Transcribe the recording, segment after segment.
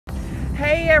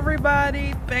Hey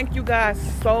everybody, thank you guys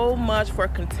so much for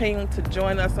continuing to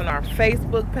join us on our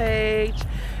Facebook page,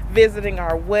 visiting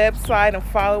our website, and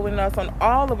following us on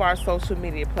all of our social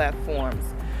media platforms.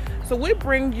 So we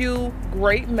bring you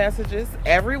great messages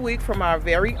every week from our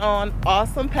very own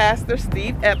awesome pastor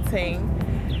Steve Epting,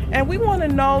 and we want to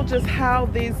know just how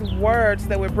these words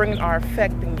that we're bringing are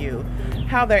affecting you,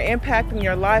 how they're impacting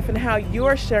your life, and how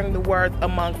you're sharing the words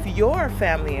amongst your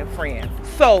family and friends.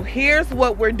 So here's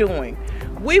what we're doing.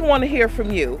 We want to hear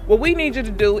from you. What we need you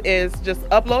to do is just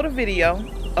upload a video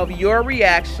of your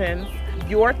reactions,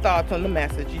 your thoughts on the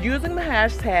message, using the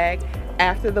hashtag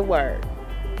after the word.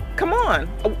 Come on,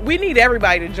 we need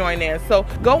everybody to join in. So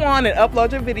go on and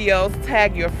upload your videos,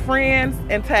 tag your friends,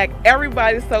 and tag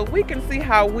everybody so we can see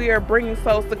how we are bringing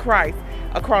souls to Christ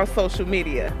across social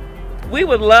media. We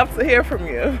would love to hear from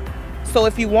you. So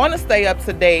if you want to stay up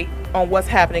to date on what's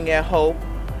happening at Hope,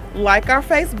 like our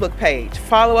Facebook page,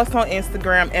 follow us on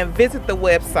Instagram, and visit the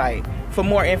website for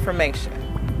more information.